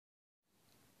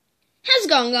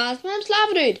going, guys? My name's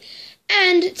Lavadude,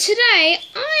 and today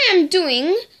I am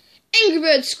doing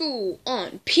Angrybirds School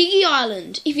on Piggy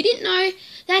Island. If you didn't know,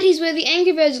 that is where the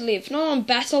Angrybirds live, not on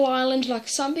Battle Island like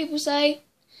some people say.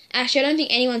 Actually, I don't think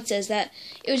anyone says that.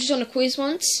 It was just on a quiz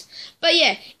once. But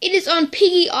yeah, it is on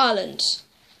Piggy Island.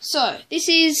 So, this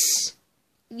is,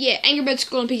 Angrybirds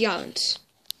School on Piggy Island.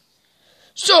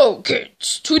 So,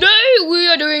 kids, today we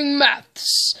are doing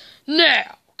maths.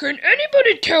 Now, can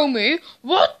anybody tell me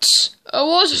what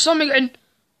was something again?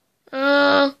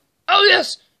 Oh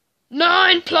yes,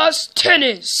 9 plus 10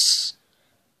 is.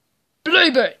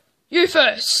 Bluebird, you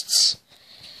first.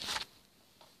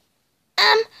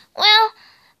 Well,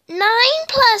 9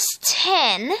 plus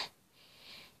 10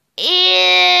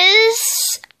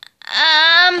 is,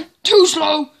 Too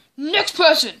slow. Next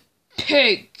person.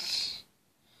 Pig.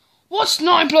 What's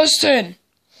 9 plus 10?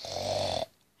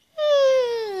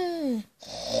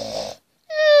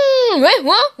 Wait,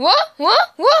 what?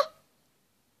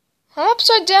 I'm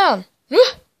upside down.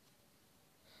 What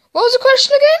was the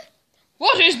question again?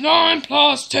 What is 9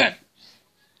 plus 10?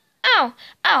 oh,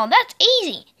 that's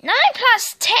easy. 9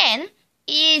 plus 10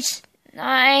 is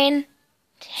 9,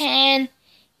 10,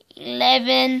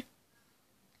 11,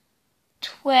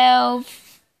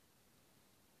 12,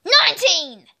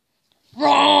 19!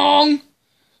 Wrong.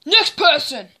 Next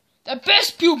person. The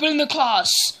best pupil in the class.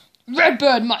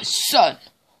 Redbird, my son.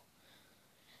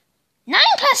 9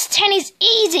 plus 10 is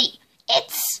easy.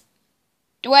 It's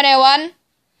 21.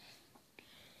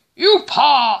 You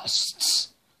passed.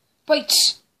 Wait.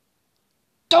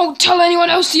 Don't tell anyone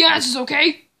else the answers,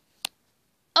 okay?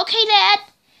 okay, Dad.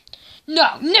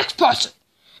 Now, next person.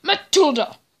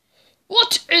 Matilda.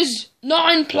 What is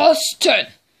 9 plus 10?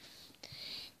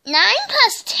 9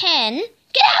 plus 10.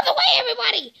 Get out of the way,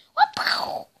 everybody!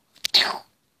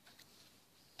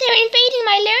 They're invading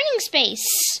my learning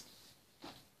space.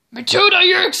 Matilda,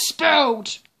 you're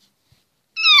expelled.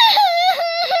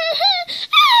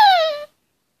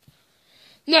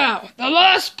 Now, the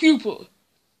last pupil.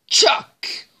 Chuck.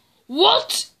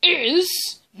 What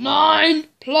is 9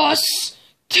 plus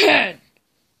 10?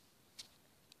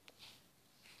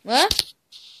 What?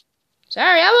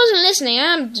 Sorry, I wasn't listening.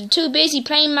 I'm too busy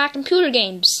playing my computer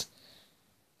games.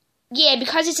 Yeah,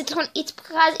 because it's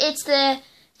the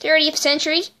 30th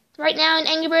century right now in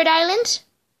Angrybird Island.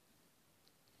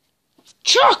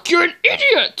 Chuck, you're an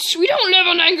idiot. We don't live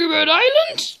on Angrybird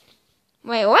Island.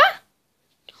 Wait, what?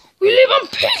 We live on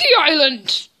Piggy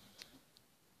Island.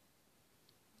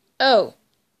 Oh,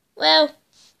 well,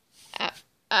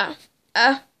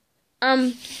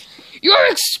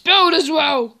 You're expelled as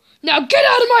well. Now get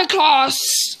out of my class.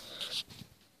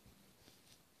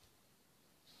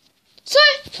 So,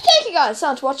 thank you guys so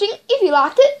much for watching. If you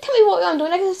liked it, tell me what we're going to do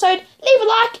next episode. Leave a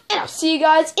like, and I'll see you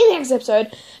guys in the next episode.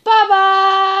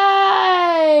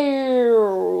 Bye-bye!